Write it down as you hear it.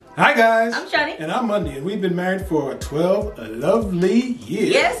Hi guys, I'm Shani. And I'm Monday, and we've been married for 12 lovely years.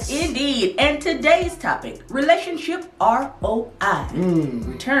 Yes, indeed. And today's topic, relationship ROI,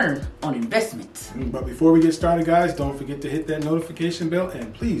 return on investment. But before we get started, guys, don't forget to hit that notification bell,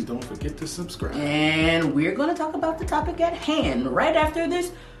 and please don't forget to subscribe. And we're going to talk about the topic at hand right after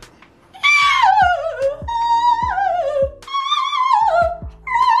this.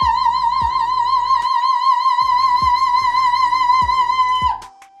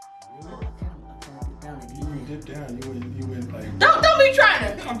 You went like... Don't be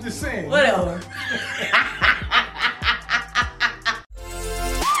trying to. I'm just saying. Whatever.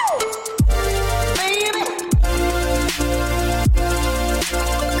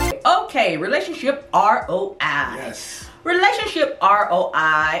 Okay, relationship ROI. Yes. Relationship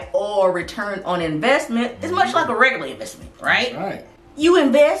ROI, or return on investment, is much like a regular investment, right? That's right. You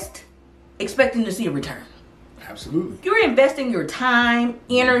invest expecting to see a return. Absolutely. You're investing your time,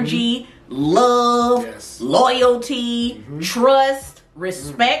 energy, love, loyalty, trust,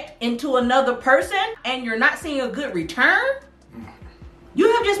 respect into another person, and you're not seeing a good return. You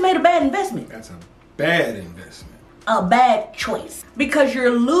have just made a bad investment. That's a bad investment. A bad choice. Because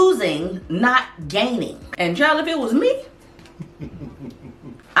you're losing, not gaining. And child, if it was me,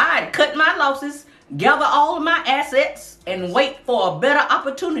 I'd cut my losses, gather all of my assets, and wait for a better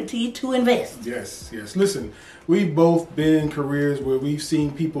opportunity to invest. Yes. Listen, we've both been in careers where we've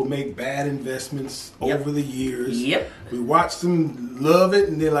seen people make bad investments over the years. Yep. We watch them love it,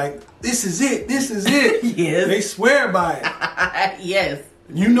 and they're like, this is it. Yes. They swear by it. Yes.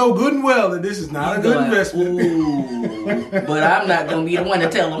 You know good and well that this is not a good investment. Ooh, but I'm not going to be the one to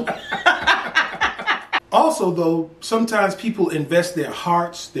tell them. Also, though, sometimes people invest their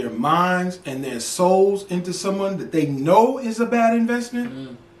hearts, their minds, and their souls into someone that they know is a bad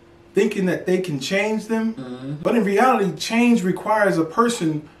investment, thinking that they can change them. But in reality, change requires a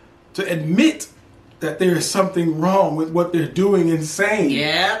person to admit that there is something wrong with what they're doing and saying.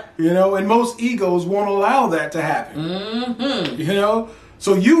 Yeah. You know, and most egos won't allow that to happen. You know?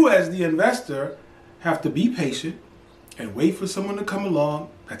 So you, as the investor, have to be patient and wait for someone to come along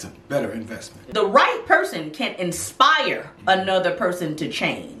that's a better investment. The right person can inspire another person to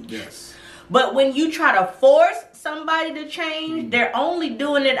change. Yes. But when you try to force somebody to change, they're only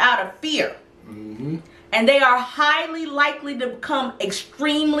doing it out of fear. And they are highly likely to become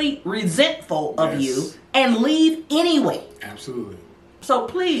extremely resentful of you and leave anyway. Absolutely. So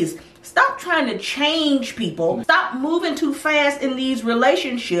please, stop trying to change people. Stop moving too fast in these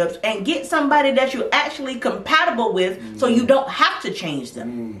relationships and get somebody that you're actually compatible with so you don't have to change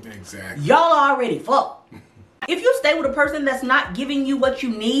them. Exactly. Y'all are already fucked. If you stay with a person that's not giving you what you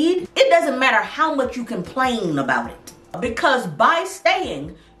need, it doesn't matter how much you complain about it. Because by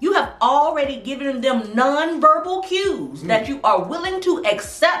staying, you have already given them nonverbal cues that you are willing to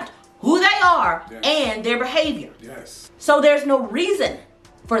accept who they are and their behavior. Yes. So there's no reason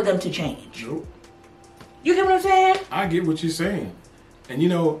for them to change. Nope. You get what I'm saying? I get what you're saying. And you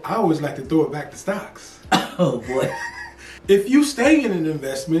know, I always like to throw it back to stocks. Oh boy. If you stay in an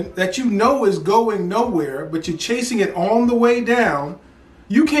investment that you know is going nowhere, but you're chasing it on the way down,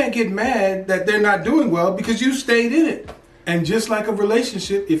 you can't get mad that they're not doing well because you stayed in it. And just like a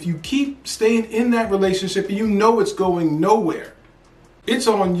relationship, if you keep staying in that relationship and you know it's going nowhere, it's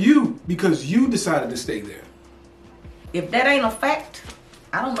on you because you decided to stay there. If that ain't a fact,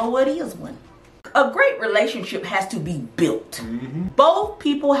 I don't know what is one. A great relationship has to be built. Both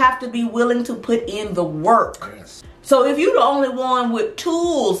people have to be willing to put in the work. Yes. So if you're the only one with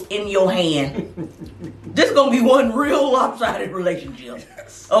tools in your hand, this is going to be one real lopsided relationship.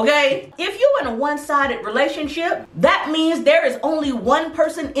 Yes. Okay? If you're in a one-sided relationship, that means there is only one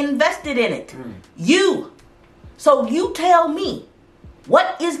person invested in it. You. So you tell me,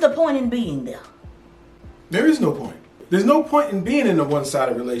 what is the point in being there? There is no point. There's no point in being in a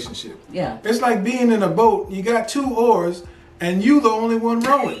one-sided relationship. Yeah. It's like being in a boat. You got two oars, and you the only one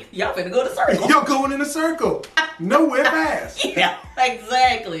rowing. Y'all finna go to circle. You're going in a circle. Nowhere fast. Yeah,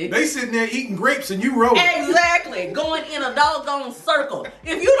 exactly. They sitting there eating grapes, and you rowing. Exactly. Going in a doggone circle.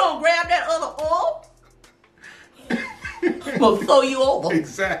 If you don't grab that other oil, we'll throw you over.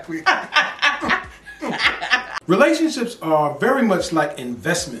 Exactly. Relationships are very much like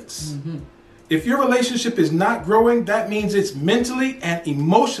investments. If your relationship is not growing, that means it's mentally and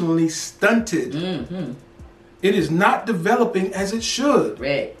emotionally stunted. It is not developing as it should.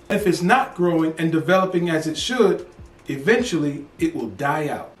 Right. If it's not growing and developing as it should, eventually it will die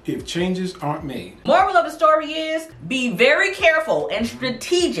out if changes aren't made. Moral of the story is be very careful and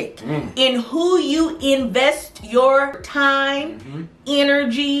strategic in who you invest your time,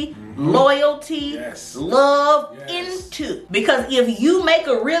 energy, loyalty, love into. Because if you make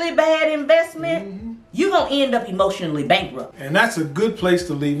a really bad investment, you're going to end up emotionally bankrupt. And that's a good place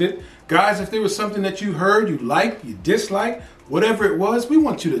to leave it. Guys, if there was something that you heard, you liked, you disliked, whatever it was, we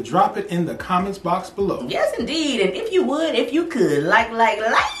want you to drop it in the comments box below. Yes, indeed. And if you would, if you could, like.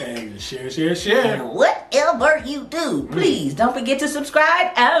 And share. And whatever you do, please don't forget to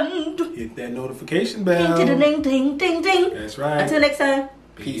subscribe and hit that notification bell. Ding, ding, ding, ding, ding. That's right. Until next time.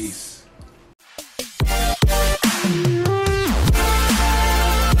 Peace.